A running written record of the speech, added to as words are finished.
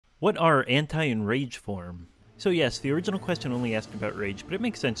What are Anti and Rage form? So yes, the original question only asked about Rage, but it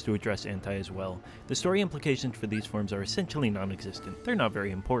makes sense to address Anti as well. The story implications for these forms are essentially non-existent. They're not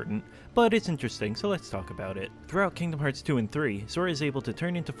very important, but it's interesting, so let's talk about it. Throughout Kingdom Hearts 2 and 3, Sora is able to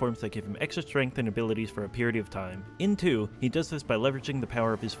turn into forms that give him extra strength and abilities for a period of time. In 2, he does this by leveraging the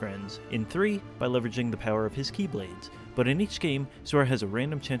power of his friends. In 3, by leveraging the power of his Keyblades. But in each game, Sora has a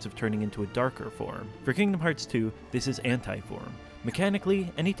random chance of turning into a darker form. For Kingdom Hearts 2, this is Anti-form.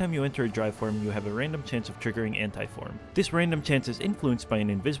 Mechanically, anytime you enter a drive form, you have a random chance of triggering Anti-form. This random chance is influenced by an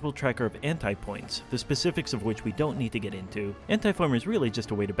invisible tracker of anti-points, the specifics of which we don't need to get into. Anti-form is really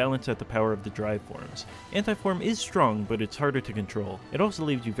just a way to balance out the power of the drive forms. Anti-form is strong, but it's harder to control. It also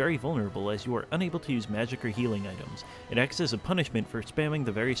leaves you very vulnerable as you are unable to use magic or healing items. It acts as a punishment for spamming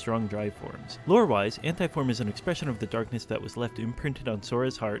the very strong drive forms. Lore-wise, Anti-form is an expression of the darkness that was left imprinted on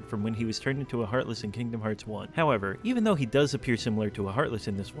Sora's heart from when he was turned into a Heartless in Kingdom Hearts 1. However, even though he does appear similar to a Heartless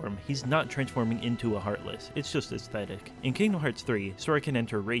in this form, he's not transforming into a Heartless, it's just aesthetic. In Kingdom Hearts 3, Sora can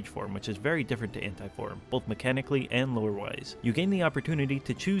enter Rage form, which is very different to Anti-form, both mechanically and lore-wise. You gain the opportunity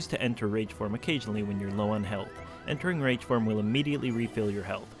to choose to enter Rage form occasionally when you're low on health. Entering Rage form will immediately refill your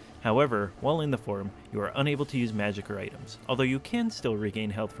health. However, while in the form, you are unable to use magic or items, although you can still regain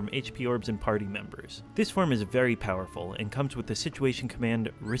health from HP orbs and party members. This form is very powerful, and comes with the situation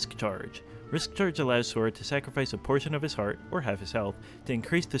command Risk Charge. Risk Charge allows Sora to sacrifice a portion of his heart, or half his health, to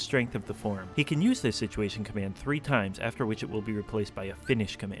increase the strength of the form. He can use this situation command 3 times, after which it will be replaced by a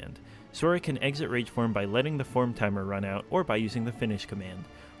Finish command. Sora can exit Rage form by letting the form timer run out, or by using the Finish command.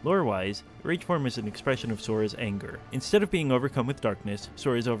 Lore-wise, Rage form is an expression of Sora's anger. Instead of being overcome with darkness,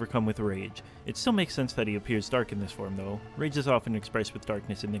 Sora is overcome with rage. It still makes sense that he appears dark in this form though. Rage is often expressed with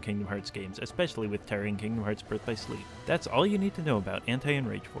darkness in the Kingdom Hearts games, especially with Terry in Kingdom Hearts Birth by Sleep. That's all you need to know about Anti and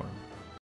Rage form.